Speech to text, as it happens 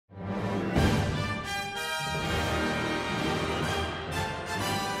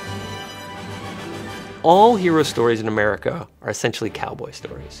All hero stories in America are essentially cowboy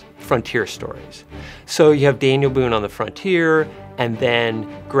stories, frontier stories. So you have Daniel Boone on the frontier, and then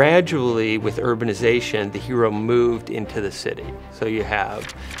gradually with urbanization, the hero moved into the city. So you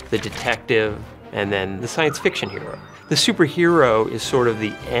have the detective and then the science fiction hero. The superhero is sort of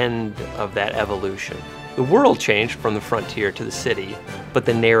the end of that evolution. The world changed from the frontier to the city, but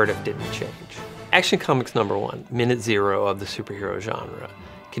the narrative didn't change. Action Comics #1, minute zero of the superhero genre,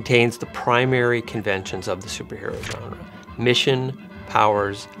 contains the primary conventions of the superhero genre: mission,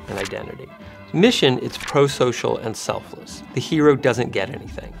 powers, and identity. Mission, it's pro-social and selfless. The hero doesn't get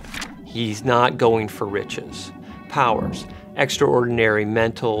anything. He's not going for riches. Powers, extraordinary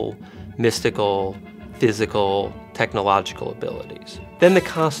mental, mystical, physical, technological abilities. Then the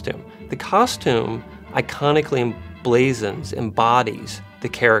costume. The costume iconically embodies the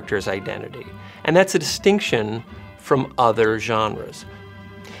character's identity. And that's a distinction from other genres.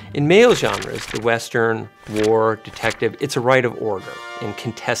 In male genres, the Western, war, detective, it's a right of order in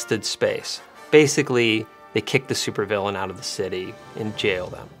contested space. Basically, they kick the supervillain out of the city and jail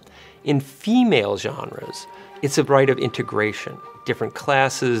them. In female genres, it's a right of integration, different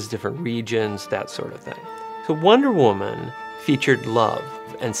classes, different regions, that sort of thing. So Wonder Woman featured love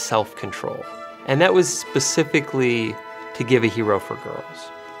and self-control, and that was specifically to give a hero for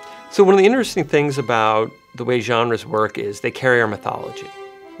girls. So one of the interesting things about the way genres work is they carry our mythology.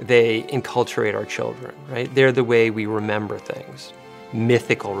 They enculturate our children, right? They're the way we remember things.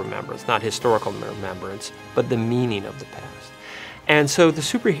 Mythical remembrance, not historical remembrance, but the meaning of the past. And so the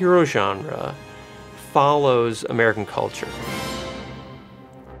superhero genre follows American culture.